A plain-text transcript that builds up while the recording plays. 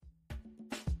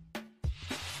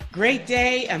Great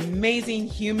day, amazing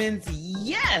humans.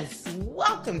 Yes,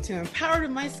 welcome to Empowered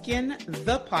in My Skin,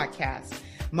 the podcast.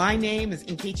 My name is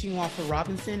Nkechi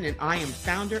Robinson, and I am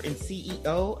founder and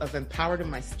CEO of Empowered in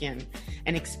My Skin,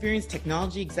 an experienced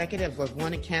technology executive of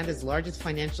one of Canada's largest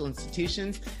financial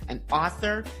institutions, an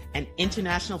author, an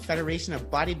International Federation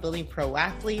of Bodybuilding pro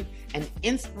athlete, an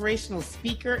inspirational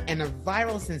speaker, and a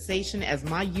viral sensation as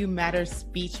my You Matter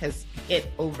speech has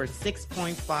hit over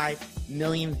 6.5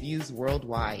 million views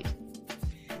worldwide.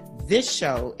 This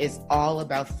show is all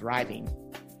about thriving.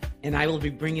 And I will be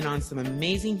bringing on some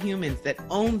amazing humans that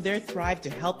own their thrive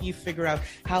to help you figure out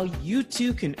how you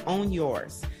too can own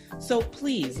yours. So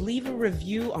please leave a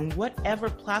review on whatever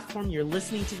platform you're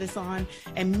listening to this on,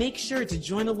 and make sure to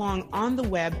join along on the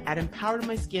web at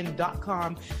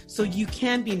empoweredmyskin.com so you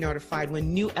can be notified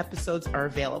when new episodes are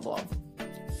available.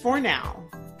 For now,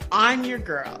 I'm your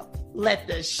girl. Let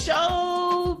the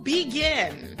show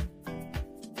begin.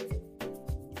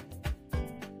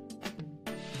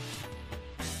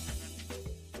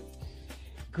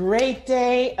 Great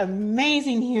day,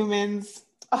 amazing humans.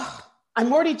 Oh,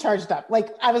 I'm already charged up.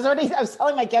 I was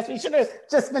telling my guests, we should have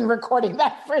just been recording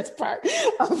that first part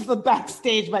of the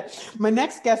backstage. But my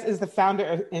next guest is the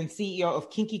founder and CEO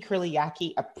of Kinky Curly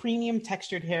Yaki, a premium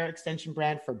textured hair extension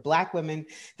brand for Black women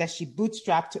that she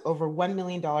bootstrapped to over $1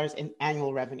 million in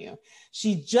annual revenue.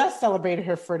 She just celebrated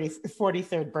her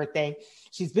 43rd birthday.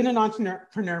 She's been an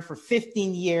entrepreneur for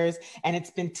 15 years, and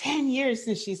it's been 10 years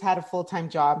since she's had a full-time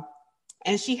job.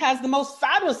 And she has the most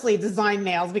fabulously designed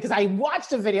nails, because I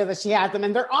watched a video that she had them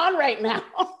and they're on right now.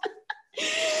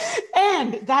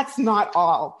 And that's not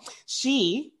all.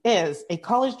 She is a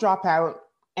college dropout,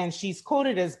 and she's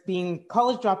quoted as being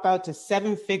college dropout to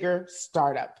seven-figure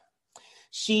startup.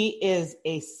 She is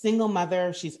a single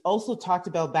mother. She's also talked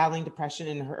about battling depression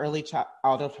in her early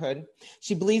adulthood.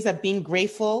 She believes that being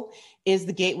grateful is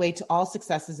the gateway to all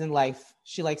successes in life.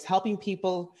 She likes helping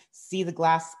people see the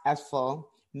glass as full,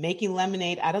 making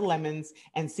lemonade out of lemons,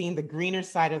 and seeing the greener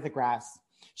side of the grass.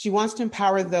 She wants to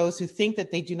empower those who think that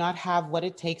they do not have what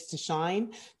it takes to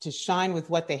shine with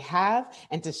what they have,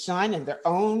 and to shine in their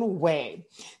own way.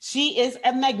 She is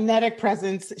a magnetic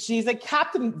presence. She's a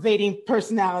captivating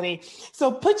personality.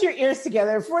 So put your ears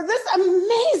together for this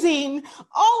amazing,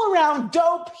 all-around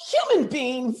dope human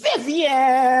being,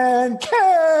 Vivian.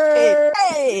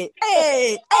 Hey.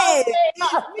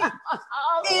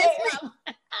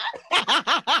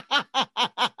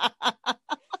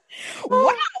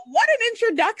 Wow, what an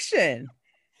introduction.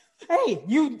 Hey,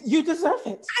 you deserve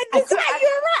it. You're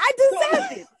right. I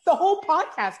deserve it. The whole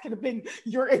podcast could have been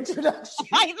your introduction.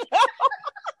 I know.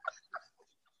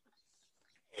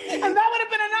 And that would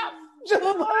have been enough.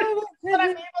 But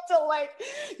I'm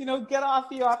able to get off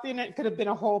you, and it could have been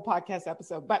a whole podcast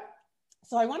episode. But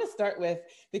so I want to start with,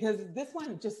 because this one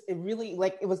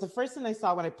it was the first thing I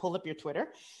saw when I pulled up your Twitter.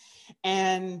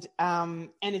 And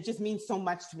it just means so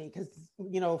much to me, because,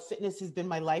 fitness has been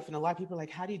my life, and a lot of people are like,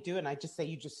 how do you do it? And I just say,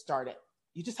 you just start it.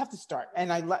 You just have to start.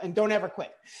 And don't ever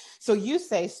quit. So you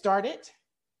say, start it,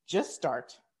 just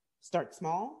start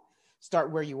small,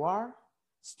 start where you are,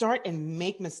 start and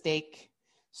make mistake,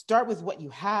 start with what you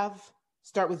have,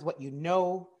 start with what you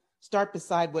know, start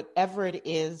beside whatever it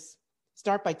is,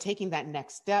 start by taking that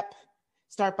next step,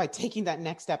 start by taking that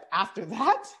next step after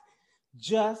that,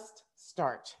 just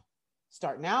start.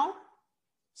 Start now.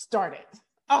 Start it.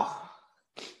 Oh,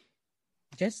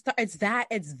 It's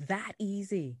that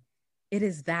easy. It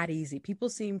is that easy. People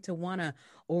seem to want to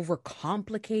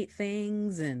overcomplicate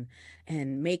things and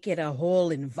make it a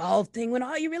whole involved thing, when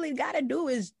all you really got to do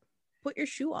is put your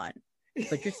shoe on,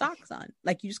 put your socks on.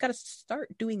 You just got to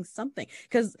start doing something,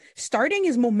 because starting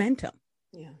is momentum.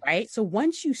 Yeah. Right. So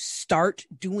once you start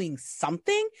doing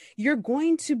something, you're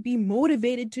going to be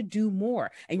motivated to do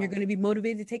more, and you're going to be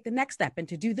motivated to take the next step and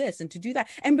to do this and to do that.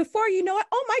 And before you know it,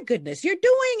 oh my goodness, you're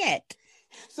doing it.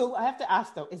 So I have to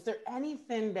ask though, is there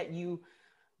anything that you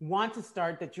want to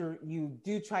start that you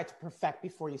do try to perfect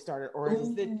before you start it? Or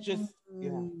is it just,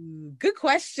 Good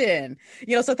question.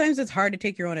 Sometimes it's hard to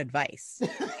take your own advice.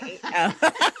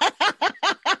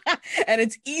 And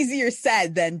it's easier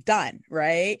said than done,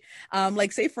 right?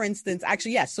 Say for instance,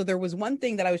 actually, yes. So there was one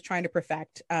thing that I was trying to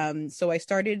perfect. So I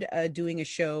started doing a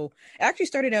show. It actually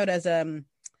started out as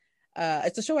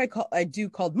it's a show I do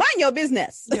called Mind Your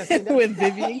Business with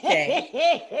Vivian and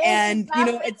Kaye. And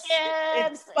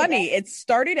it's funny. It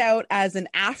started out as an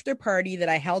after party that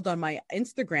I held on my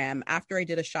Instagram after I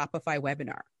did a Shopify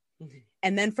webinar. Mm-hmm.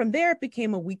 And then from there, it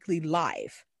became a weekly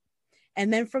live.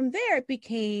 And then from there, it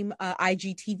became an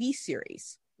IGTV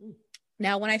series.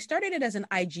 Now, when I started it as an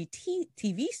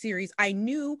IGTV series, I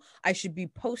knew I should be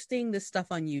posting this stuff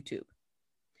on YouTube.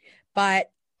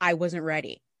 but I wasn't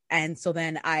ready. And so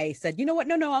then I said, you know what?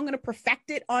 No, I'm going to perfect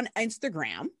it on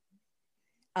Instagram.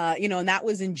 And that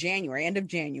was in January, end of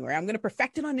January. I'm going to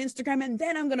perfect it on Instagram, and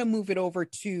then I'm going to move it over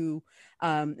to,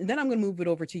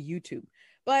 YouTube.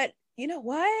 But you know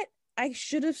what? I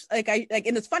should have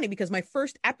and it's funny because my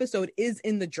first episode is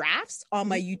in the drafts on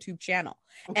my YouTube channel,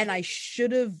 and I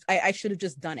should have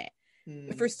just done it.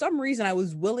 But for some reason, I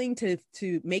was willing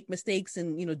to make mistakes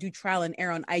and, do trial and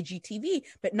error on IGTV,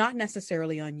 but not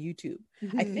necessarily on YouTube.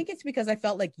 I think it's because I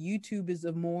felt like YouTube is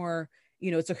a more,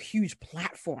 it's a huge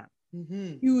platform.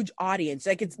 Huge audience,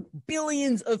 like it's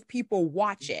billions of people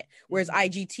watch it, whereas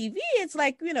IGTV, it's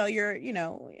like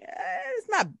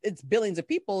it's billions of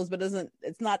people, but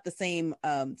it's not the same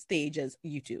stage as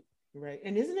YouTube, right?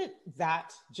 And isn't it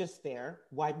that just there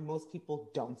why most people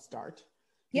don't start?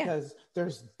 Because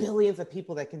there's billions of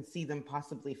people that can see them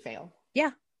possibly fail.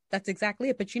 Yeah, that's exactly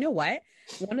it. But you know what,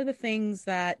 one of the things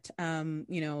that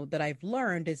that I've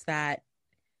learned is that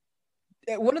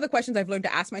one of the questions I've learned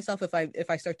to ask myself if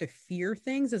I start to fear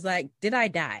things is like, did I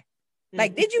die?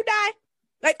 Like, did you die?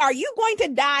 Like, are you going to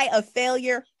die of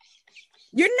failure?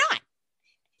 You're not.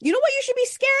 You know what you should be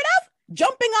scared of?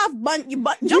 Jumping off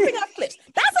cliffs.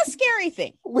 That's a scary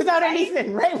thing. Without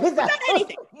anything, right? Without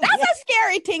anything. That's a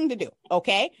scary thing to do.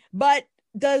 Okay. But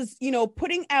does,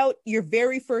 putting out your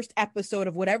very first episode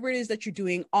of whatever it is that you're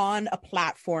doing on a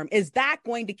platform, is that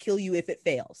going to kill you if it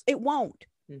fails? It won't.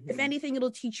 If anything,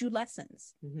 it'll teach you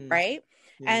lessons, right?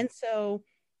 Yeah. And so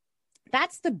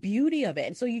that's the beauty of it.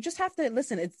 And so you just have to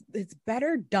listen. It's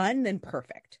better done than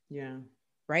perfect. Yeah.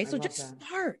 Right. So just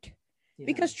start,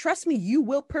 because trust me, you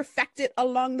will perfect it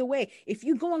along the way. If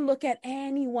you go and look at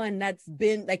anyone that's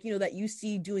been like, that you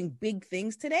see doing big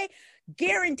things today,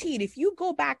 guaranteed, if you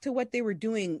go back to what they were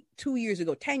doing 2 years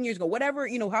ago, 10 years ago, whatever,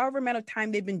 however amount of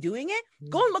time they've been doing it,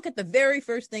 go and look at the very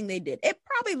first thing they did. It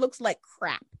probably looks like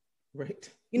crap. Right.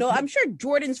 I'm sure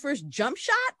Jordan's first jump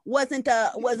shot wasn't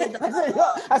a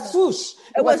swoosh.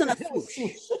 It wasn't a swoosh.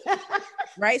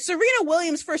 Right? Serena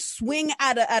Williams' first swing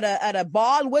at a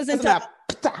ball wasn't a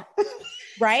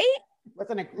right?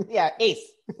 Wasn't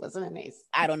ace. It wasn't an ace.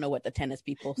 I don't know what the tennis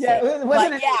people say. Yeah, it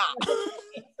wasn't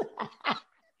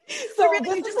So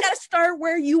really, you just got to start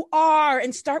where you are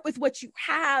and start with what you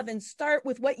have and start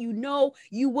with what you know.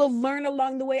 You will learn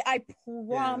along the way. I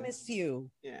promise you.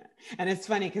 Yeah. And it's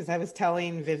funny because I was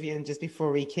telling Vivian just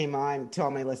before we came on, to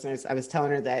all my listeners, I was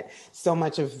telling her that so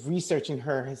much of researching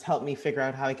her has helped me figure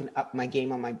out how I can up my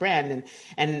game on my brand.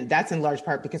 And that's in large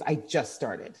part because I just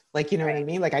started. Like, you know what I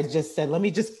mean? Like I just said, let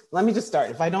me just start.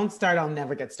 If I don't start, I'll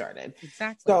never get started.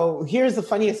 Exactly. So here's the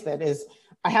funniest bit is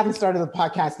I haven't started the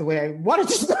podcast the way I wanted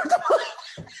to start the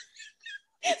podcast.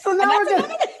 So now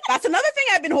that's another thing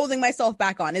I've been holding myself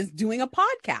back on is doing a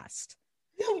podcast.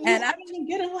 And I don't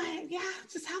get it. Yeah,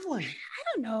 just have one.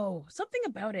 I don't know. Something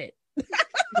about it.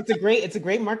 It's a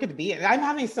great market to be in. I'm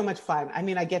having so much fun. I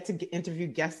mean, I get to interview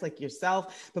guests like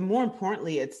yourself, but more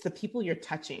importantly, it's the people you're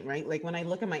touching, right? Like when I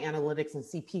look at my analytics and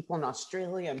see people in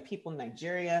Australia and people in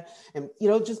Nigeria and,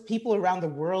 just people around the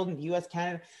world in the US,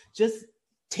 Canada, just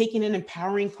taking in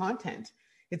empowering content.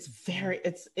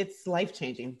 It's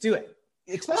life-changing. Do it.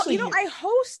 Especially I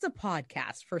host a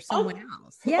podcast for someone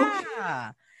else. Yeah. Okay.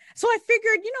 So I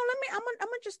figured, I'm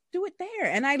gonna just do it there.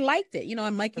 And I liked it.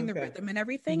 I'm liking the rhythm and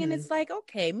everything. And it's like,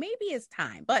 okay, maybe it's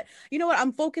time. But you know what?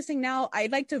 I'm focusing now.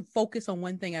 I'd like to focus on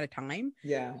one thing at a time.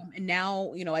 Yeah. And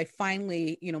now, I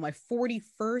finally, my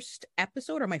 41st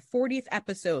episode or my 40th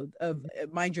episode of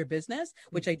Mind Your Business,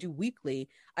 which I do weekly.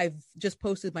 I've just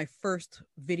posted my first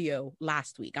video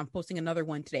last week. I'm posting another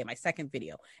one today, my second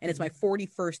video, and it's my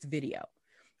 41st video.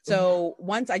 So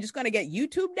once I just got to get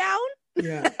YouTube down.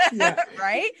 Yeah.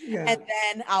 Right. Yeah. And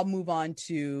then I'll move on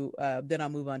to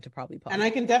probably podcast. And I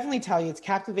can definitely tell you it's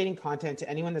captivating content to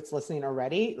anyone that's listening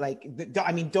already. Like,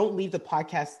 don't leave the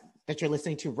podcast that you're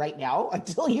listening to right now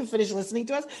until you finish listening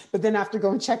to us. But then after,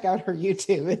 go and check out her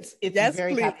YouTube. It's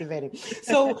very captivating.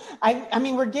 So I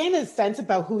mean, we're gaining a sense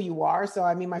about who you are. So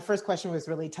I mean, my first question was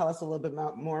really tell us a little bit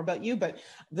more about you. But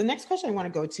the next question I want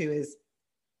to go to is,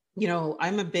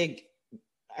 I'm a big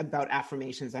about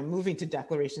affirmations. I'm moving to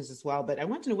declarations as well, but I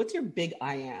want to know, what's your big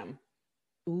I am?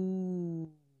 Ooh.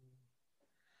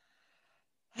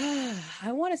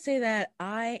 I want to say that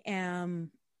I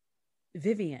am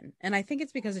Vivian. And I think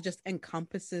it's because it just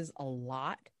encompasses a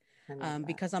lot. I love that.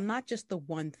 Because I'm not just the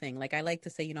one thing. Like I like to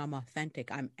say, I'm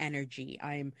authentic, I'm energy,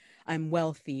 I'm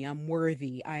wealthy, I'm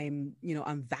worthy, I'm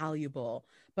valuable.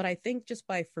 But I think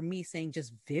for me saying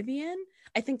just Vivian,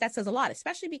 I think that says a lot,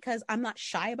 especially because I'm not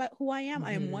shy about who I am.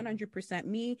 I am 100%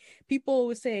 me. People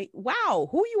would say, wow,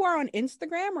 who you are on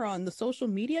Instagram or on the social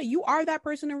media, you are that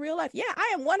person in real life. Yeah,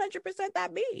 I am 100%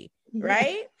 that me,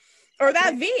 right? Or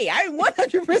that V. I'm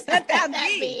 100% that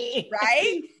V,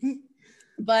 right?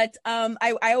 But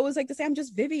I always like to say I'm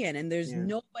just Vivian, and there's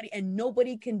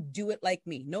nobody can do it like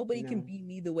me. Nobody can be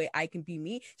me the way I can be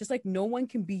me, just like no one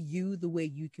can be you the way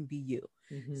you can be you.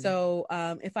 So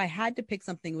if I had to pick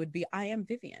something, it would be I am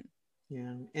Vivian.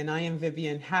 Yeah. And I am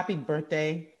Vivian. Happy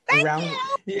birthday. Thank you.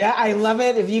 Yeah, I love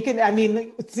it. If you can, I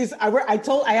mean,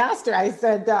 I asked her, I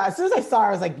said, as soon as I saw her,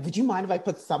 I was like, would you mind if I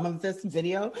put some of this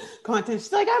video content?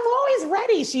 She's like, I'm always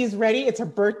ready. She's ready. It's her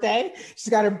birthday. She's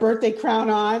got her birthday crown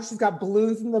on. She's got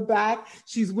balloons in the back.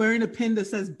 She's wearing a pin that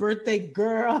says birthday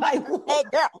girl. Hey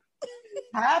girl.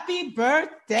 Happy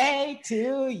birthday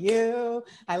to you.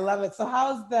 I love it. So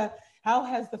how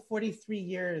has the 43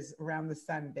 years around the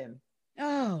sun been?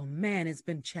 Oh man, it's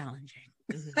been challenging,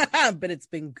 but it's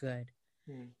been good.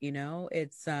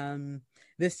 It's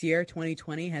this year,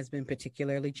 2020 has been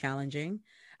particularly challenging.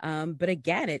 But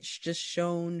again, it's just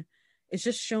shown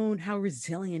how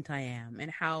resilient I am and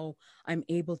how I'm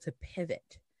able to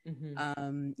pivot,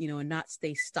 and not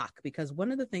stay stuck. Because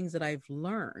one of the things that I've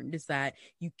learned is that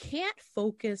you can't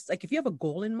focus, like if you have a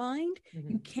goal in mind,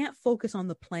 you can't focus on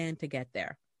the plan to get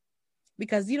there.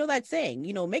 Because that saying,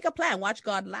 make a plan, watch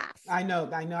God laugh. I know.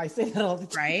 I say that all the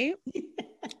time. Right?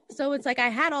 So it's like I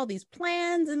had all these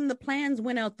plans and the plans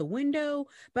went out the window,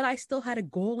 but I still had a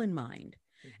goal in mind.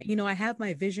 I have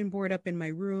my vision board up in my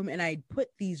room and I put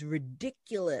these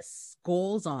ridiculous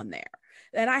goals on there.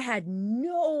 And I had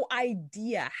no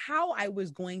idea how I was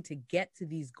going to get to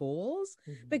these goals.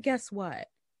 But guess what?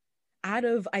 I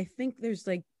think there's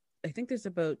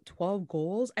about 12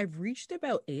 goals. I've reached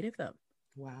about 8 of them.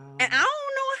 Wow. And I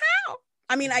don't know how.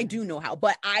 I mean, I do know how,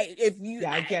 but I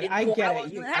get it.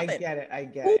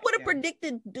 Who would have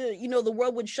predicted, the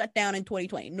world would shut down in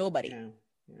 2020? Nobody. Yeah.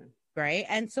 Right.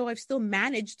 And so I still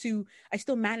managed to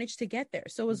get there.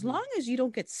 So as long as you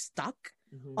don't get stuck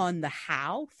on the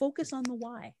how, focus on the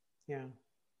why. Yeah.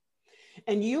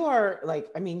 And you are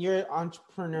you're an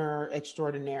entrepreneur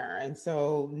extraordinaire. And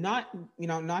so not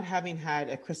having had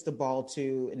a crystal ball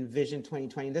to envision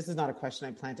 2020, this is not a question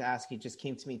I plan to ask you, just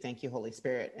came to me. Thank you, Holy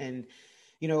Spirit. And,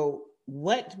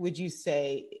 what would you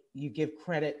say you give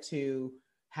credit to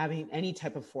having any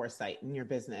type of foresight in your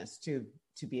business to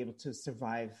be able to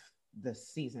survive this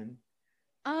season?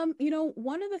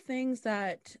 One of the things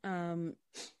that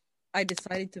I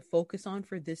decided to focus on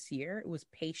for this year was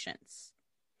patience.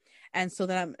 And so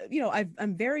that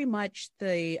I'm very much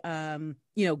the,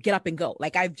 get up and go.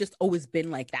 Like I've just always been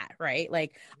like that, right?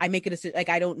 Like I make a decision, like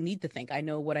I don't need to think. I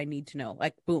know what I need to know.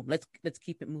 Like, boom, let's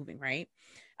keep it moving, right?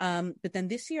 But then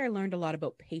this year I learned a lot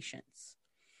about patience.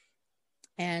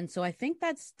 And so I think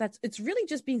it's really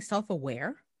just being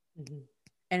self-aware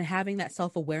and having that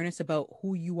self-awareness about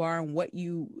who you are and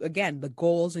the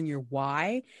goals and your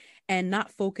why, and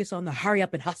not focus on the hurry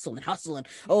up and hustle and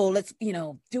let's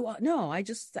I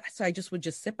just would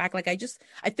just sit back. Like I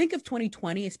think of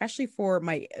 2020, especially for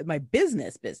my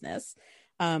business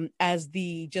as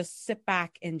the just sit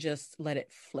back and just let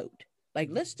it float. Like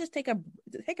let's just take a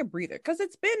breather, because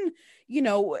it's been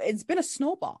a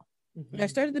snowball. I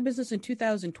started the business in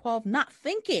 2012, not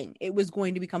thinking it was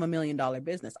going to become $1 million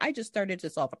business. I just started to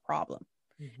solve a problem.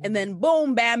 And then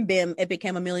boom, bam, bim, it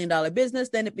became $1 million business.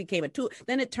 Then it became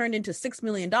then it turned into $6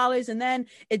 million. And then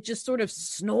it just sort of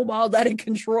snowballed out of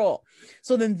control.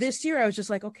 So then this year I was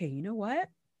just like, okay, you know what?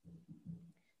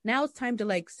 Now it's time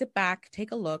to sit back,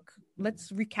 take a look.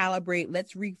 Let's recalibrate.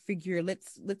 Let's refigure.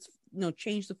 Let's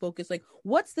change the focus. Like,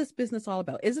 what's this business all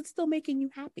about? Is it still making you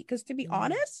happy? Because to be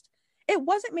honest, it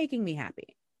wasn't making me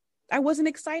happy. I wasn't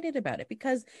excited about it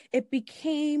because it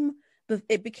became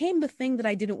the thing that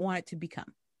I didn't want it to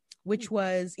become, which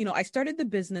was, I started the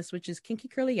business, which is Kinky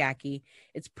Curly Yaki.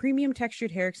 It's premium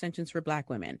textured hair extensions for Black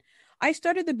women. I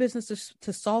started the business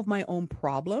to solve my own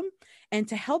problem and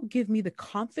to help give me the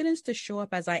confidence to show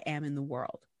up as I am in the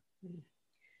world.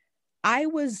 I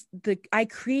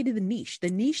created the niche.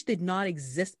 The niche did not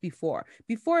exist before.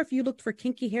 Before, if you looked for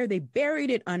kinky hair, they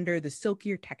buried it under the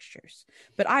silkier textures.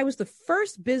 But I was the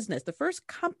first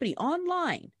company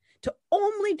online to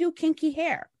only do kinky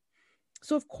hair.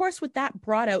 So of course, with that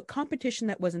brought out competition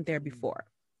that wasn't there before.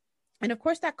 And of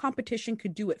course, that competition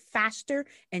could do it faster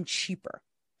and cheaper.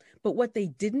 But what they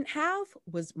didn't have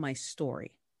was my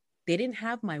story. They didn't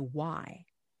have my why.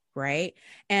 right?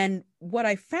 And what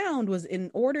I found was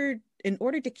in order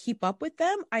to keep up with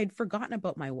them, I'd forgotten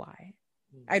about my why.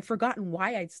 I'd forgotten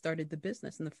why I'd started the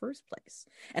business in the first place.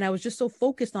 And I was just so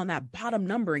focused on that bottom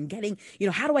number and getting,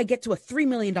 how do I get to a $3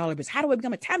 million business? How do I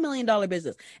become a $10 million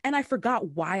business? And I forgot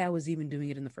why I was even doing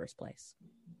it in the first place.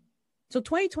 So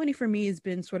 2020 for me has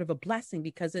been sort of a blessing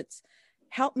because it's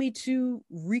helped me to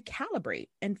recalibrate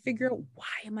and figure out why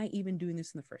am I even doing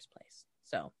this in the first place?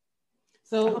 So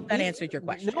I hope that answered your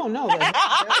question. No,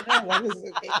 that was,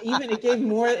 it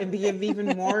gave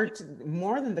even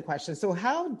more than the question. So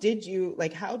how do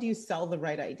you sell the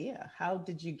right idea? How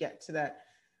did you get to that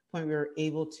point where you're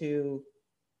able to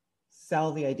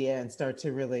sell the idea and start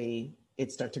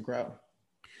to grow?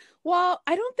 Well,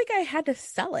 I don't think I had to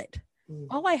sell it.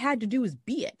 All I had to do was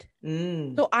be it.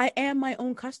 So I am my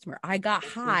own customer. I got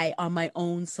high on my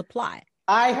own supply.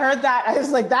 I heard that. I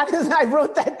was like, I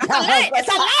wrote that down. It's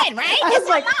a line, right? I was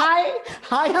like,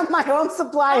 high on my own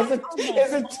supply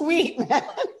is a tweet, man.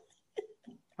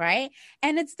 Right?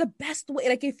 And it's the best way.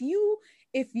 Like if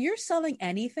you're selling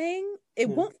anything, it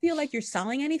won't feel like you're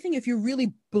selling anything if you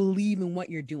really believe in what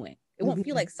you're doing. It won't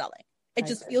feel like selling. It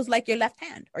just feels like your left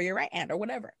hand or your right hand or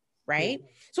whatever. Right.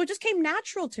 So it just came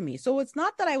natural to me. So it's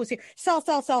not that I was here, sell.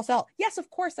 Yes, of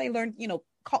course I learned,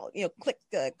 click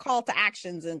call to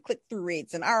actions and click through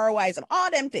rates and ROIs and all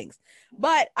them things.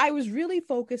 But I was really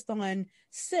focused on,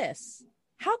 sis,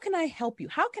 how can I help you?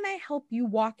 How can I help you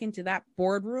walk into that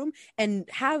boardroom and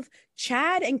have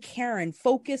Chad and Karen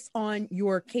focus on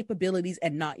your capabilities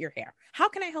and not your hair? How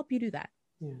can I help you do that?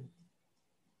 Yeah.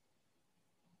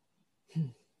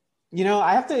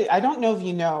 I don't know if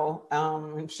you know,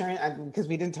 I'm sharing because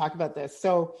we didn't talk about this.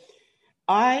 So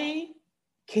I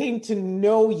came to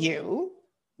know you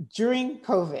during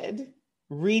COVID,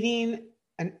 reading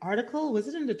an article, was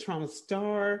it in the Toronto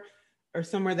Star or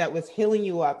somewhere that was healing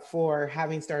you up for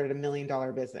having started $1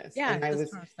 million business? Yeah, and it was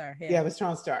Toronto Star. Yeah, it was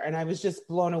Toronto Star. And I was just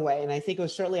blown away. And I think it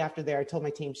was shortly after there, I told my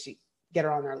team, get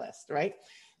her on our list, right?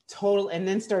 And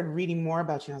then started reading more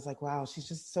about you. And I was like, wow, she's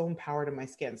just so empowered in my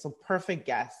skin. So perfect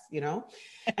guess,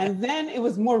 And then it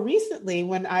was more recently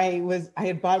when I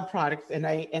had bought products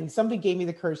and somebody gave me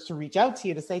the courage to reach out to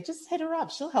you to say, just hit her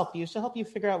up. She'll help you. She'll help you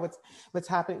figure out what's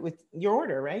happening with your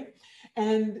order. Right.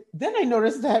 And then I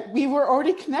noticed that we were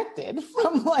already connected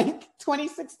from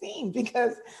 2016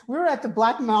 because we were at the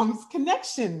Black Moms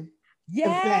Connection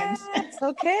event.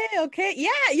 Okay. Yeah.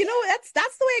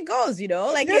 That's the way it goes,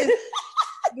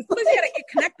 Sometimes you gotta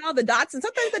connect all the dots, and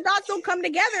sometimes the dots don't come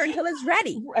together until it's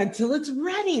ready.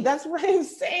 That's what I'm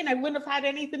saying. I wouldn't have had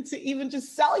anything to even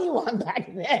just sell you on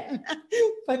back then,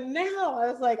 but now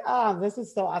I was like, this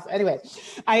is so awesome. Anyway,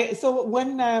 so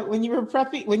when you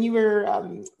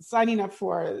were signing up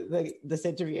for this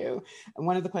interview,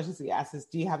 one of the questions we asked is,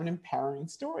 do you have an empowering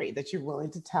story that you're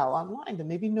willing to tell online that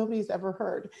maybe nobody's ever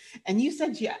heard? And you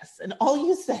said yes, and all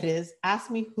you said is, ask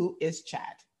me who is Chad.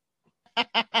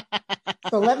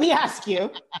 So let me ask you,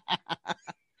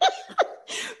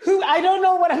 I don't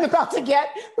know what I'm about to get.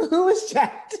 Who is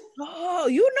Chad? Oh,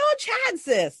 Chad,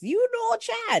 sis.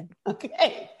 Chad.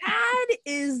 Okay. Chad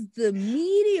is the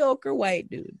mediocre white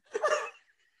dude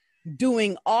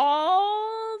doing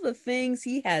all the things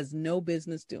he has no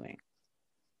business doing.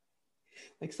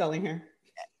 Like selling hair.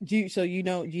 So you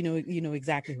know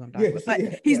exactly who I'm talking about.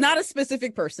 But he's not a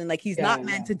specific person. Like he's not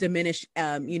meant to diminish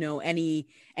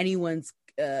anyone's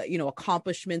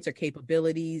accomplishments or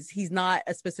capabilities. He's not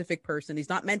a specific person. He's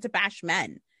not meant to bash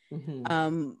men.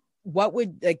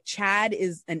 Mm-hmm. Chad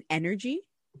is an energy.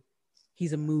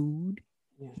 He's a mood.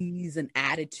 Yeah. He's an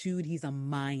attitude. He's a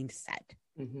mindset.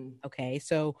 Mm-hmm. Okay.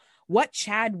 So what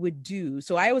Chad would do.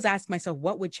 So I always ask myself,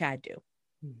 what would Chad do?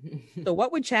 So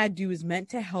what would Chad do is meant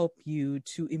to help you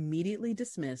to immediately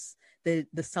dismiss the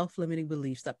self-limiting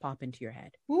beliefs that pop into your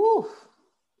head. Ooh.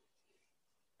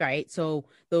 Right. So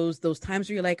those times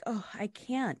where you're like, oh, I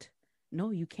can't. No,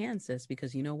 you can, sis,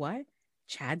 because you know what?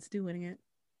 Chad's doing it.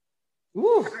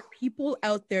 Ooh. There are people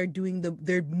out there doing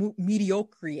their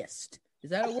mediocreest. Is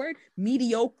that a word?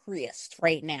 Mediocreest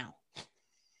right now.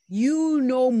 You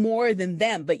know more than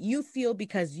them, but you feel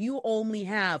because you only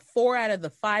have 4 out of the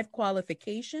 5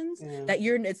 qualifications that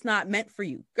it's not meant for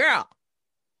you. Girl,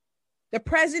 the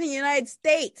president of the United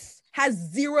States has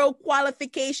 0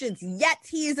 qualifications, yet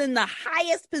he is in the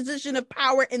highest position of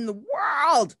power in the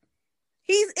world.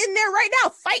 He's in there right now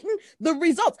fighting the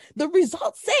results. The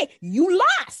results say you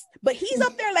lost, but he's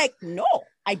up there like, no,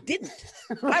 I didn't.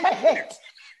 I'm here.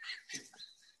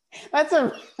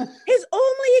 His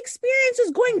only experience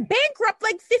is going bankrupt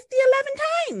like 50,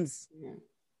 11 times. Yeah.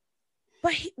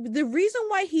 But the reason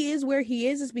why he is where he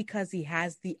is because he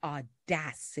has the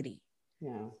audacity.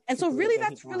 Yeah. And so really,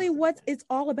 that's really what it's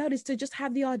all about, is to just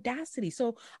have the audacity.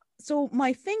 So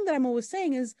my thing that I'm always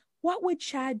saying is, what would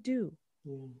Chad do?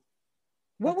 Yeah.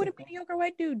 What would a mediocre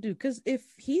white dude do? Because if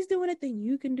he's doing it, then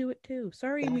you can do it too.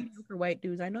 Sorry, mediocre white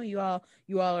dudes. I know you all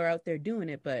are out there doing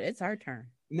it, but it's our turn.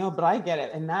 No, but I get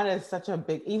it. And that is such a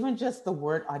big, even just the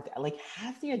word, like,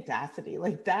 have the audacity,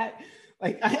 like that.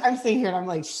 Like I'm sitting here and I'm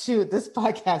like, shoot, this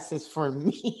podcast is for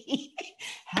me.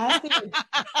 Have the audacity.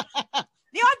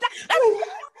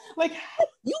 Like,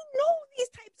 you know these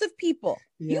types of people.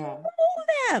 Yeah. You know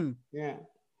them. Yeah.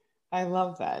 I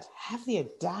love that. Have the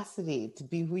audacity to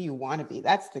be who you want to be.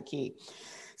 That's the key.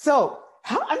 So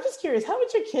I'm just curious, how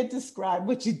would your kid describe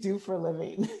what you do for a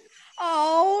living?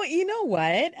 Oh, you know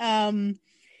what?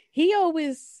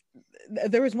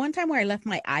 There was one time where I left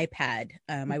my iPad.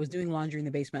 I was doing laundry in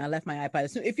the basement. I left my iPad.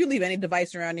 So if you leave any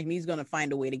device around him, he's going to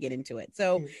find a way to get into it.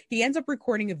 So he ends up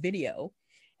recording a video,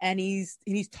 and he's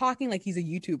talking like he's a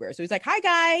YouTuber. So he's like, "Hi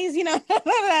guys,"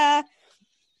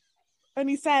 and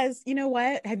he says, "You know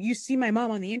what? Have you seen my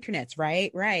mom on the internet?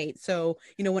 Right. So,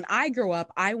 when I grow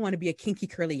up, I want to be a kinky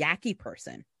curly yacky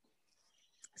person."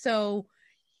 So,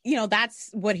 that's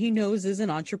what he knows as an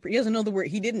entrepreneur. He doesn't know the word.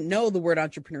 He didn't know the word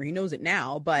entrepreneur. He knows it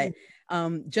now. But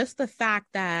just the fact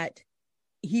that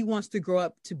he wants to grow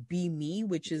up to be me,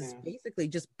 which is basically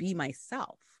just be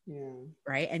myself. Yeah.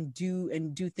 Right. And do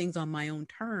things on my own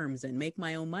terms and make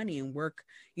my own money and work,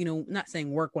 not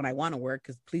saying work when I want to work,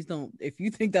 because please don't, if you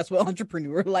think that's what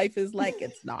entrepreneur life is like,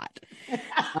 it's not.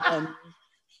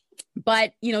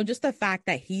 But, just the fact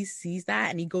that he sees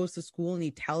that and he goes to school and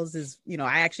he tells his,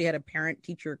 I actually had a parent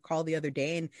teacher call the other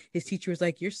day, and his teacher was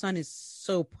like, "Your son is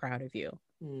so proud of you.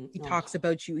 He talks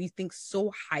about you. He thinks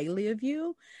so highly of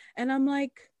you." And I'm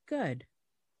like, good.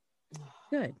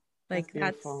 Like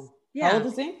that's yeah. How old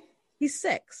is he? He's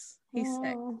 6. He's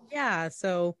 6. Yeah.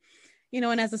 So,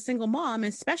 and as a single mom,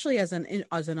 especially as an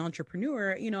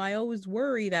entrepreneur, I always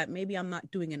worry that maybe I'm not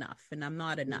doing enough and I'm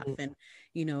not enough. And,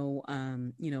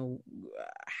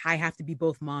 I have to be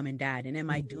both mom and dad. And am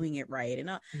I doing it right?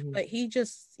 And, but he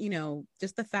just,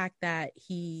 just the fact that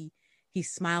he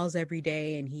smiles every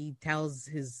day and he tells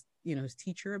his, his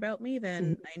teacher about me,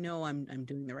 then I know I'm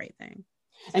doing the right thing.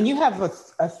 And you have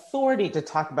authority to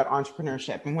talk about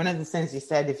entrepreneurship. And one of the things you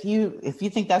said, if you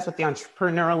think that's what the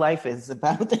entrepreneurial life is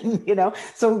about, then,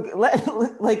 so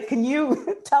can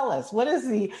you tell us what is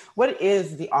the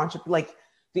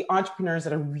entrepreneurs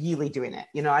that are really doing it?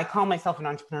 I call myself an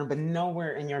entrepreneur, but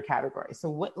nowhere in your category.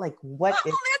 So what is? That's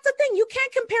the thing. You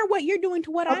can't compare what you're doing to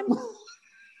what I'm doing.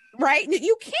 Right?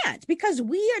 You can't, because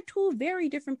we are two very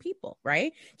different people,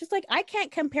 right? Just like I can't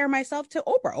compare myself to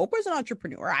Oprah. Oprah's an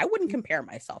entrepreneur. I wouldn't compare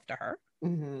myself to her,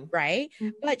 right?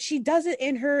 But she does it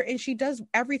and she does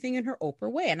everything in her Oprah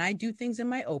way. And I do things in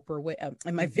my Oprah way,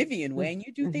 in my Vivian way, and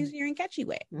you do things in your Catchy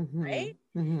way, right?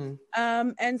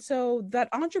 And so that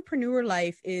entrepreneur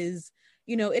life is,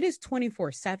 it is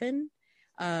 24/7.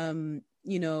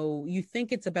 You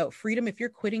think it's about freedom. If you're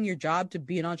quitting your job to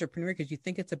be an entrepreneur because you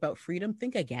think it's about freedom,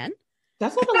 think again.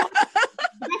 That's what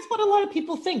a lot of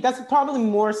people think. That's probably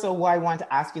more so why I want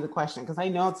to ask you the question, because I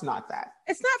know it's not that.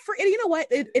 It's not for, you know what?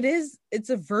 It is. It's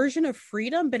a version of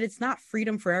freedom, but it's not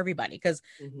freedom for everybody. Because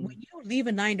when you leave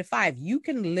a 9-to-5, you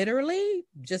can literally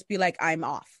just be like, "I'm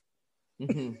off."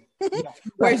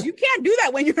 Whereas you can't do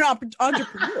that when you're an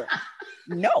entrepreneur.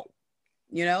 No.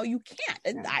 You can't.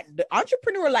 The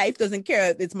entrepreneur life doesn't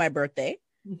care. It's my birthday,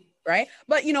 right?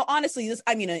 But, honestly,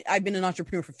 I've been an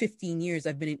entrepreneur for 15 years.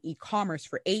 I've been in e-commerce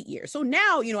for 8 years. So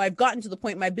now, I've gotten to the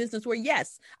point in my business where,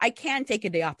 yes, I can take a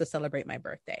day off to celebrate my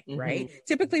birthday, right?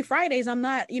 Typically Fridays, I'm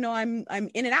not, I'm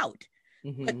in and out.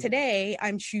 But today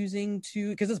I'm choosing to,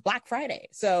 because it's Black Friday.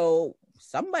 So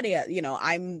somebody,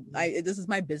 this is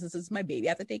my business. This is my baby.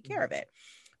 I have to take care of it.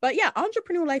 But yeah,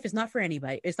 entrepreneur life is not for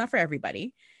anybody. It's not for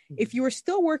everybody. If you are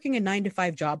still working a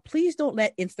 9-to-5 job, please don't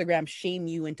let Instagram shame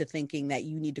you into thinking that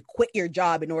you need to quit your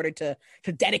job in order to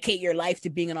dedicate your life to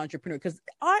being an entrepreneur. Because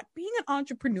being an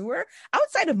entrepreneur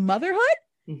outside of motherhood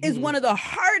is one of the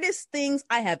hardest things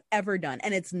I have ever done.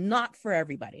 And it's not for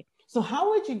everybody. So how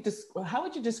would you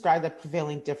describe the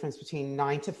prevailing difference between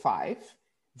 9-to-5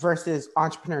 versus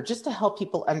entrepreneur, just to help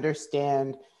people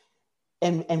understand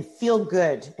and feel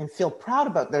good and feel proud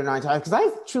about their 9-to-5? Because I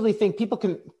truly think people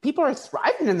are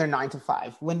thriving in their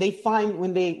 9-to-5 when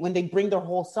they bring their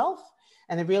whole self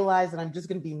and they realize that I'm just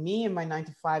going to be me in my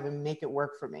 9-to-5 and make it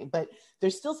work for me. But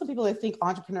there's still some people that think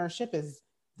entrepreneurship is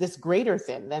this greater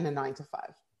thing than a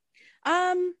 9-to-5.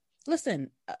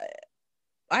 Listen,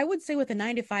 I would say with a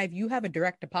 9-to-5, you have a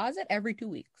direct deposit every 2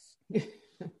 weeks.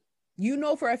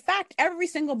 For a fact, every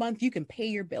single month you can pay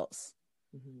your bills.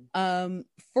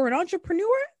 For an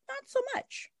entrepreneur, not so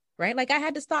much, right? Like I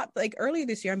had to stop, like earlier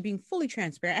this year, I'm being fully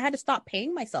transparent. I had to stop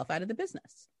paying myself out of the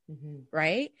business.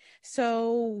 Right.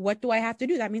 So what do I have to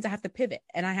do? That means I have to pivot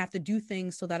and I have to do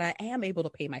things so that I am able to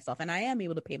pay myself and I am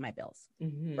able to pay my bills.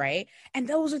 Right. And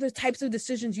those are the types of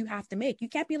decisions you have to make. You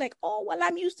can't be like, oh, well,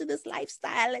 I'm used to this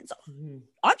lifestyle. And so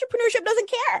entrepreneurship doesn't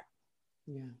care.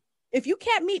 Yeah. If you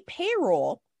can't meet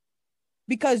payroll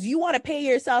because you want to pay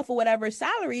yourself or whatever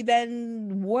salary,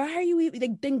 then why are you even,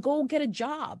 like, then go get a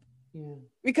job. Yeah.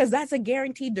 Because that's a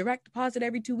guaranteed direct deposit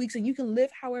every 2 weeks and you can live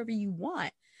however you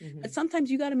want. But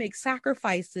sometimes you got to make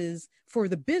sacrifices for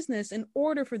the business in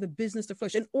order for the business to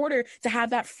flourish, in order to have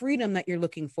that freedom that you're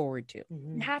looking forward to.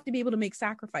 You have to be able to make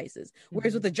sacrifices.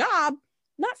 Whereas with a job,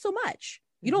 not so much.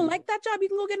 You don't like that job, you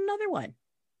can go get another one.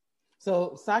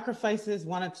 So sacrifices,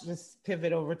 wanted to just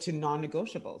pivot over to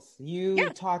non-negotiables. Can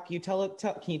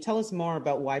you tell us more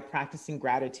about why practicing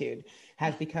gratitude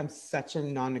has become such a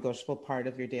non-negotiable part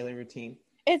of your daily routine?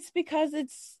 It's because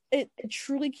it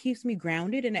truly keeps me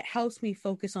grounded and it helps me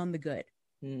focus on the good.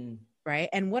 Right.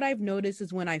 And what I've noticed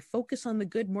is when I focus on the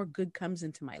good, more good comes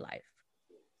into my life.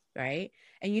 Right.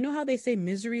 And you know how they say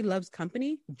misery loves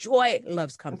company? Joy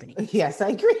loves company. Yes, I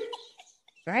agree.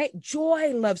 Right.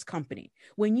 Joy loves company.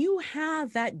 When you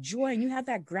have that joy and you have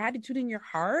that gratitude in your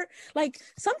heart, like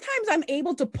sometimes I'm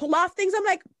able to pull off things. I'm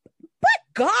like, but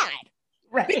God.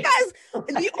 Right. Because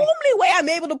the only way I'm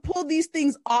able to pull these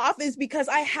things off is because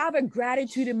I have a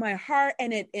gratitude in my heart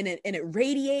and it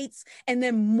radiates, and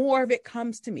then more of it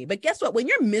comes to me. But guess what? When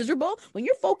you're miserable, when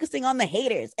you're focusing on the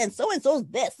haters and so's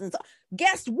this and so,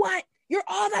 guess what?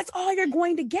 That's all you're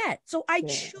going to get. So I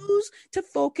choose to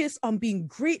focus on being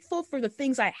grateful for the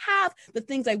things I have, the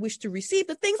things I wish to receive,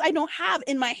 the things I don't have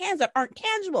in my hands that aren't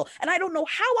tangible. And I don't know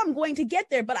how I'm going to get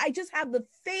there, but I just have the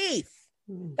faith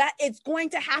that it's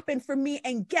going to happen for me.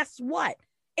 And guess what?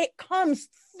 It comes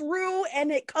through, and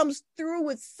it comes through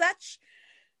with such,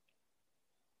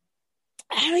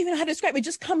 I don't even know how to describe it. It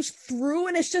just comes through,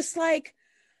 and it's just like,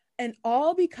 and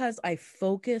all because I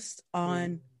focused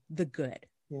on the good.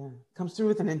 Yeah. Comes through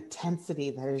with an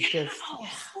intensity that is just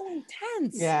so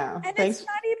intense. Yeah. And it's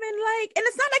not even like, and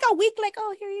it's not like a week, like,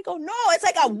 oh, here you go. No, it's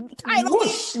like a tidal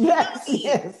week.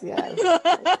 Yes.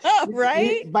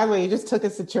 Right? By the way, you just took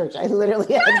us to church. I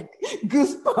literally had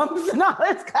goosebumps and all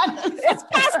this kind of stuff. It's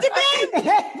Pastor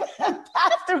Vivian.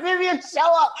 Pastor Vivian,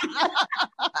 show up.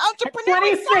 Entrepreneur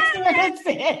 26 minutes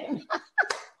in.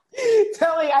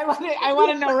 Tell me, I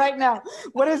want to know right now,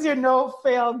 what is your no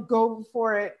fail, go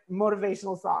for it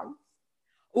motivational song?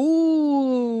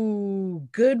 Ooh,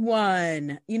 good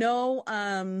one.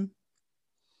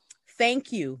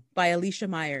 Thank You by Alicia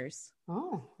Myers.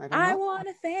 Oh, I want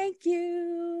to thank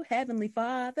you, Heavenly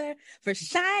Father, for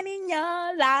shining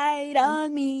your light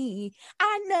on me.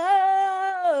 I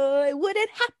know it wouldn't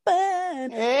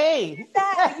happen. Hey.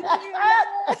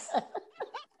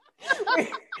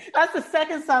 That's the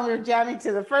second song we were jamming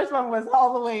to. The first one was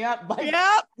All the Way Up.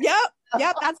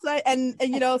 Yep. That's right. And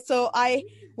so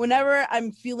whenever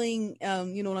I'm feeling,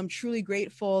 when I'm truly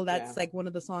grateful, that's like one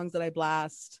of the songs that I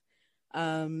blast.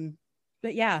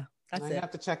 But yeah, that's it. I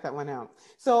have to check that one out.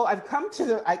 So I've come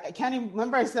to I can't even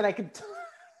remember. I said I could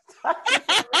talk.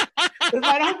 If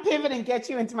I don't pivot and get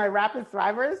you into my rapid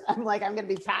thrivers, I'm going to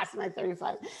be past my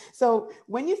 35. So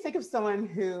when you think of someone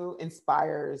who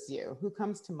inspires you, who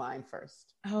comes to mind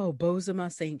first? Oh, Bozoma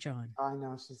St. John. Oh, I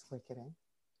know. She's wicked.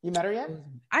 You met her yet?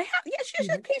 I have. Yeah, she's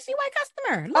a KCY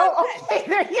customer. Okay.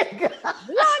 There you go.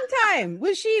 Long time.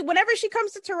 Whenever she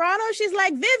comes to Toronto, she's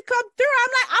like, Viv, come through.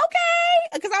 I'm like, okay.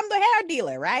 Because I'm the hair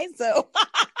dealer, right? So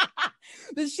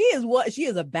but she is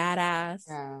a badass.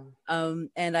 Yeah.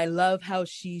 And I love how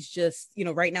she's just,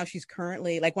 right now she's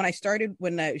currently, like when she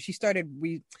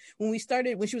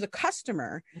was a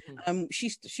customer,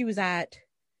 she was at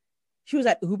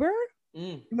Uber.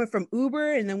 She went from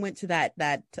Uber and then went to that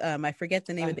I forget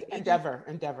the name of the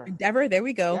Endeavor. There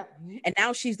we go. Yeah. And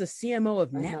now she's the CMO of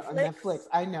Netflix.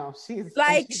 I know. She's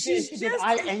like she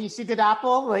did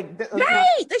Apple. Like right.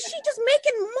 She just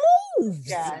making moves.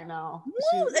 Yeah, I know.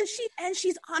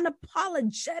 She's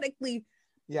unapologetically.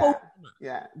 Yeah.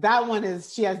 Yeah. That one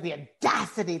is. She has the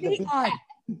audacity.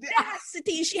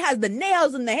 Audacity. She has the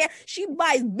nails in the hair. She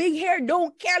buys big hair,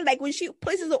 don't care. Like when she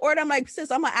places the order, I'm like, sis,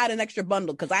 I'm gonna add an extra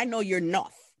bundle because I know you're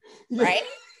enough, right?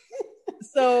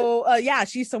 So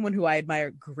she's someone who I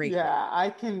admire greatly. Yeah, I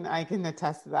can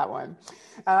attest to that one.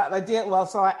 I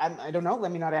don't know.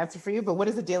 Let me not answer for you. But what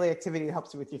is a daily activity that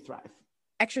helps you with your thrive?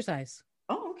 Exercise.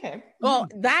 Oh, okay. Well,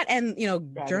 that and,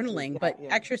 journaling, but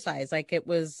exercise, like it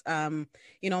was,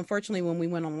 unfortunately, when we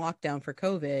went on lockdown for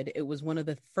COVID, it was one of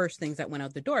the first things that went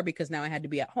out the door because now I had to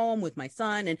be at home with my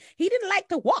son and he didn't like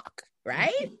to walk.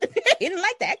 right? He didn't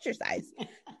like to exercise.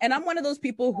 And I'm one of those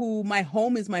people who my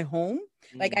home is my home.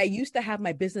 Like I used to have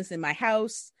my business in my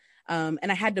house, and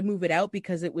I had to move it out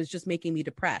because it was just making me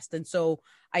depressed. And so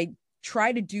I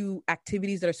try to do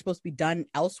activities that are supposed to be done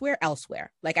elsewhere.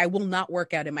 Like I will not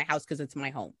work out in my house because it's my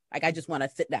home. Like I just want to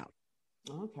sit down.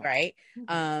 Okay. Right.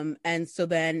 And so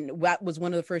then that was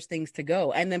one of the first things to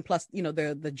go. And then plus,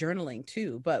 the journaling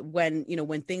too. But when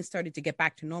things started to get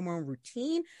back to normal and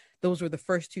routine, those were the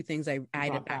first two things I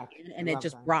added back in, and it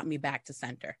just brought me back to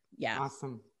center. Yeah.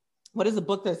 Awesome. What is a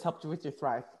book that's helped you with your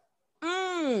Thrive?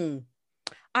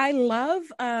 I love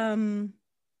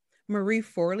Marie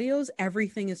Forleo's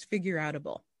Everything is Figure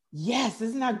Outable. Yes.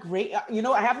 Isn't that great?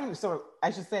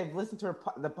 I should say I've listened to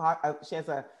her, she has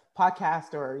a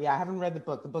podcast I haven't read the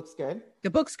book. The book's good. The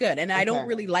book's good. And I don't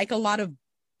really like a lot of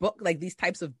like these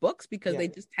types of books because they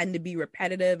just tend to be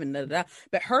repetitive and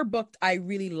but her book I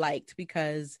really liked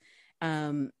because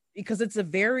it's a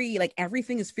very like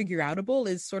everything is figure outable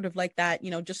is sort of like that,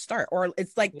 just start, or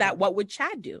it's like that. What would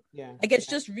Chad do? Like it's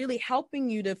just really helping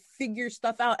you to figure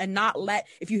stuff out and not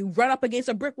if you run up against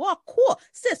a brick wall, cool,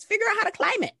 sis, figure out how to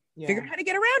climb it. Figure out how to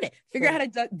get around it. Figure out how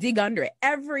to dig under it.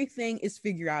 Everything is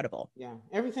figure outable. Yeah.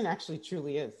 Everything actually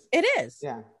truly is. It is.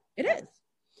 Yeah. It is.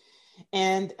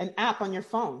 And an app on your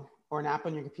phone or an app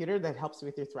on your computer that helps you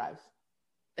with your Thrive.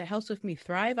 That helps with me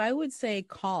thrive. I would say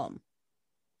Calm.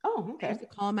 Oh, okay. There's the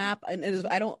Calm app, and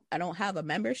I don't have a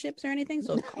memberships or anything.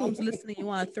 So if Calm's listening, you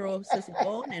want to throw us a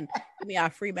bone and give me our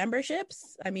free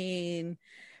memberships. I mean,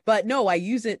 but no, I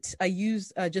use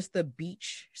just the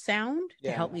beach sound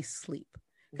to help me sleep.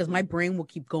 Because my brain will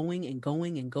keep going and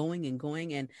going and going and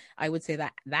going. And I would say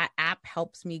that app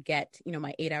helps me get,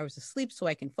 my 8 hours of sleep so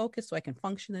I can focus, so I can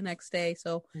function the next day.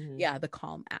 So the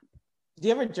Calm app. Do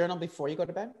you ever journal before you go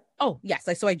to bed? Oh, yes.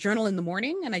 So I journal in the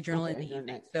morning and I journal in the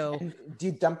evening. So and do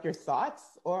you dump your thoughts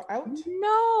or out?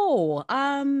 No.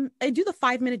 I do the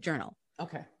 5-minute journal.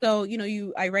 Okay. So,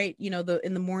 I write,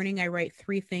 in the morning, I write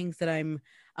 3 things that I'm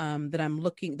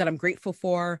grateful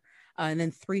for. And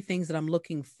then 3 things that I'm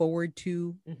looking forward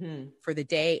to for the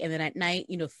day. And then at night,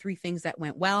 3 things that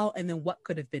went well. And then what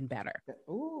could have been better.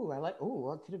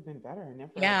 What could have been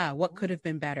better? What could have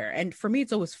been better? And for me,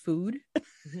 it's always food.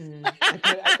 I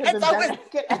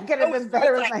could have been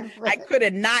better with my food. I could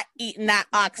have not eaten that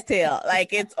oxtail.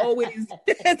 Like it's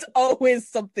always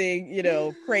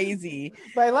something, crazy.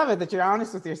 But I love it that you're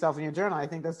honest with yourself in your journal. I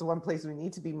think that's the one place we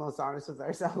need to be most honest with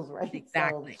ourselves, right?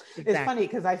 Exactly. So it's funny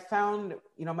because I found,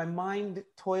 my mind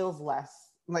toils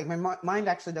less. Like my mind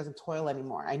actually doesn't toil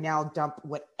anymore. I now dump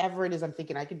whatever it is I'm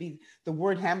thinking. The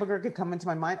word hamburger could come into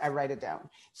my mind. I write it down.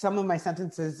 Some of my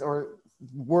sentences or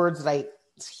words that I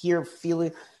hear,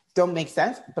 feeling don't make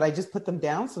sense, but I just put them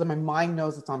down so that my mind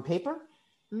knows it's on paper.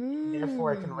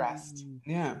 Therefore I can rest.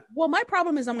 Yeah. Well, my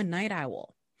problem is I'm a night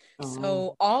owl.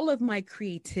 So all of my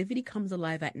creativity comes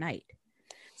alive at night.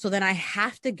 So then I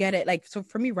have to get it. Like, so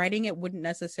for me, writing it wouldn't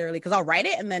necessarily, because I'll write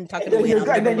it and then tuck it away.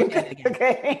 And then look at it again.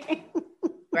 Okay.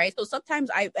 Right. So sometimes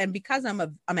because I'm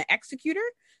an executor.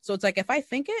 So it's like, if I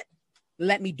think it,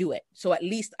 let me do it. So at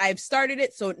least I've started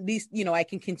it. So at least, I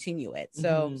can continue it.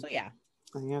 So yeah.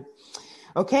 Yeah.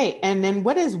 Okay. And then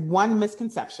what is one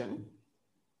misconception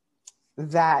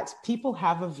that people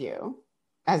have of you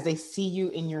as they see you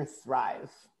in your Thrive?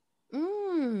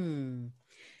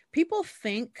 People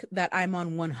think that I'm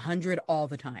on 100 all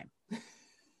the time.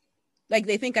 Like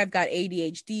they think I've got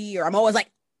ADHD or I'm always like,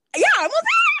 yeah, I'm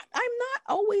not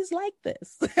always like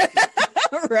this.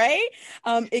 Right?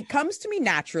 It comes to me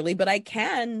naturally, but I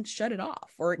can shut it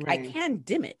off or I can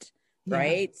dim it.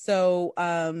 Right. Yeah. So,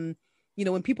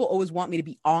 when people always want me to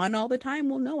be on all the time,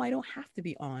 well, no, I don't have to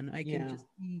be on. I can just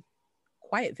be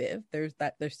quiet, Viv. There's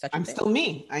such a I'm thing. Still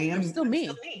me. I'm still me.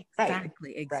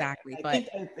 Exactly. Right.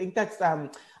 I think that's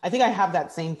I think I have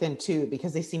that same thing too,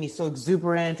 because they see me so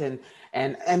exuberant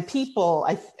and people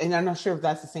and I'm not sure if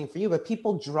that's the same for you, but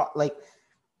people draw, like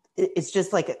it's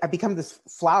just like I become this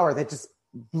flower that just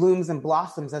blooms and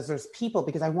blossoms as there's people,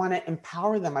 because I want to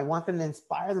empower them. I want them to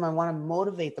inspire them. I want to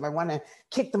motivate them. I want to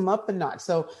kick them up a notch.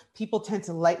 So people tend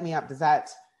to light me up. Does that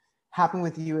happen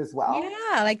with you as well?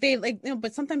 Yeah, like they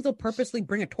but sometimes they'll purposely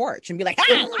bring a torch and be like,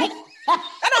 I'm on fire.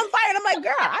 And I'm like,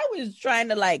 girl, I was trying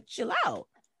to chill out.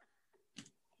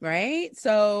 Right.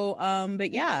 So,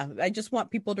 but yeah, I just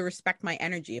want people to respect my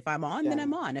energy. If I'm on, then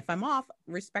I'm on. If I'm off,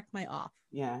 respect my off.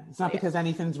 Yeah. It's not because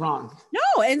anything's wrong.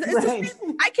 No. And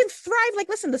I can thrive. Like,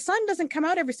 listen, the sun doesn't come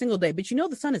out every single day, but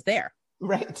the sun is there.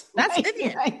 Right. That's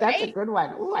Vivian. Right. That's a good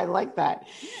one. Oh, I like that.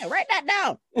 Yeah, write that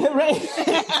down. Right.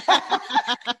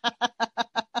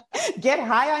 Get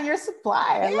high on your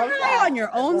supply. I love Get that. high on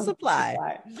your own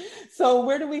supply. So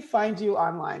where do we find you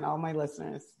online, all my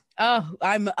listeners? Oh,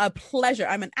 I'm a pleasure.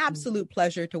 I'm an absolute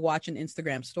pleasure to watch in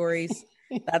Instagram stories.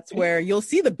 That's where you'll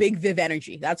see the big Viv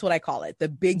energy. That's what I call it, the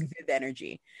big Viv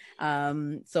energy. So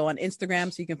on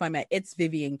Instagram, so you can find me at It's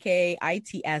Vivian Kaye,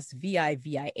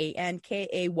 ITSVIVIAN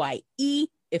KAYE.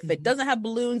 If it doesn't have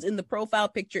balloons in the profile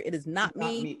picture, it is not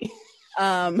me.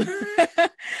 And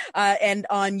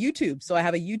on YouTube. So I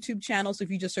have a YouTube channel. So if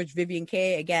you just search Vivian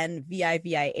Kaye, again,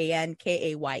 VIVIAN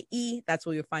KAYE, that's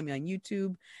where you'll find me on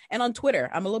YouTube. And on Twitter.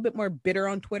 I'm a little bit more bitter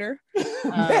on Twitter.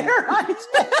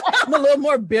 I'm a little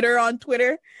more bitter on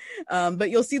Twitter. But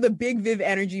you'll see the big Viv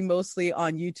energy mostly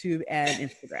on YouTube and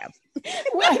Instagram.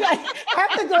 Wait, I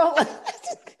have to go.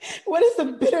 What does the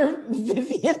bitter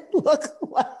Vivian look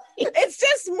like? It's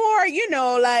just more,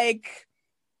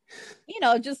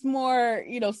 just more,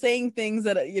 saying things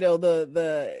that,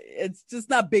 it's just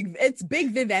not big. It's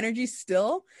big Viv energy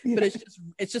still, but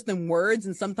it's just in words.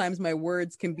 And sometimes my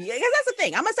words can be, because that's the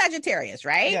thing. I'm a Sagittarius,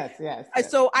 right? Yes.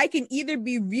 So I can either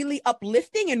be really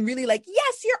uplifting and really like,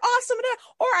 yes, you're awesome,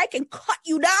 or I can cut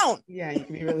you down. Yeah, you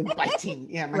can be really biting.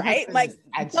 Yeah, right? Like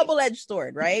double-edged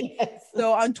sword, right? Yes.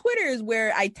 So on Twitter is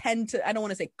where I tend to, I don't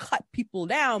want to say cut people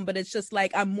down, but it's just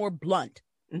like I'm more blunt.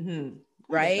 Mm-hmm.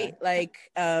 Right? Like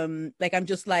I'm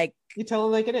just like, you tell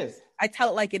it like it is. I tell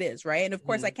it like it is, right? And of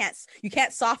course you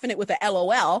can't soften it with a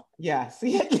LOL. Yes.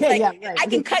 Right. I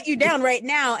can cut you down right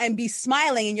now and be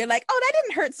smiling and you're like, oh, that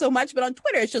didn't hurt so much. But on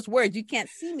Twitter, it's just words. You can't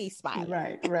see me smiling.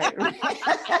 Right.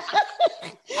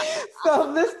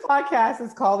 So this podcast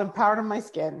is called Empowered in My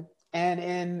Skin, and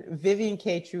in Vivian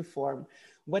Kaye true form.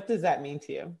 What does that mean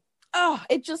to you? Oh,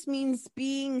 it just means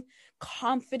being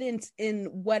confident in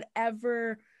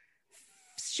whatever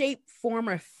shape, form,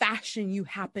 or fashion you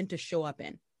happen to show up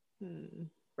in.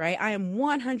 Right? I am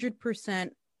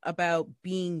 100% about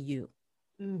being you.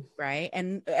 Right?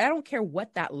 And I don't care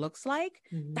what that looks like.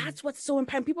 That's what's so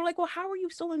empowering. People are like, well, how are you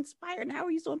so inspired? And how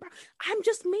are you so empowered? I'm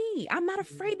just me. I'm not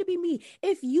afraid to be me.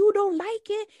 If you don't like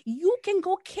it, you can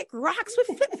go kick rocks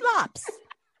with flip-flops.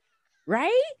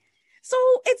 Right? So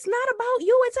it's not about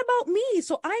you, it's about me.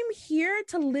 So I'm here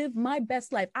to live my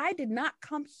best life. I did not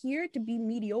come here to be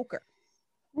mediocre.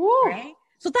 Woo. Right?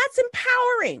 So that's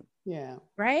empowering. Yeah.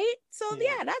 Right? So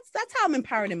yeah, that's how I'm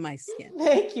empowered in my skin.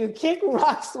 Thank you. Kick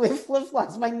rocks with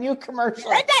flip-flops, my new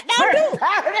commercial. Write that down, too.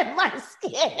 Empowered in my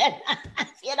skin.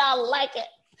 You don't like it.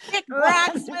 Kick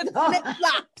rocks with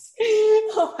flip-flops.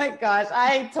 Oh my gosh.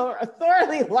 I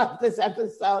thoroughly love this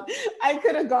episode. I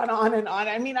could have gone on and on.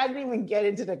 I mean, I didn't even get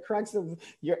into the crux of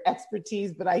your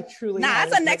expertise, but I truly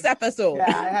that's the next episode.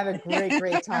 Yeah, I had a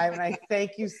great time. And I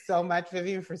thank you so much,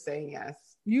 Vivian, for saying yes.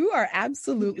 You are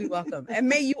absolutely welcome. And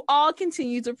may you all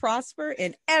continue to prosper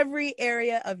in every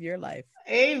area of your life.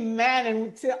 Amen.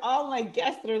 And to all my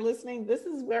guests that are listening, this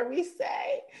is where we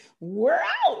say, we're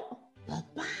out.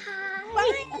 Bye-bye.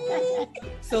 Bye.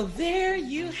 So there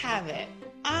you have it.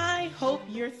 I hope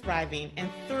you're thriving and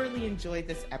thoroughly enjoyed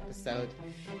this episode.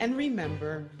 And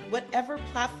remember, whatever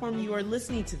platform you are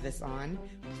listening to this on,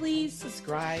 please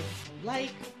subscribe,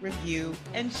 like, review,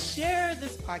 and share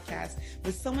this podcast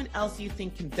with someone else you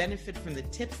think can benefit from the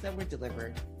tips that were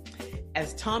delivered.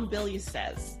 As Tom Bilyeu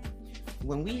says,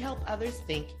 when we help others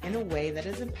think in a way that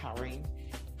is empowering,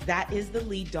 that is the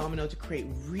lead domino to create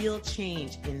real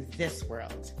change in this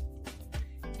world.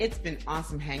 It's been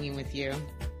awesome hanging with you.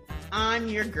 I'm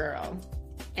your girl,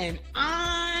 and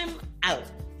I'm out.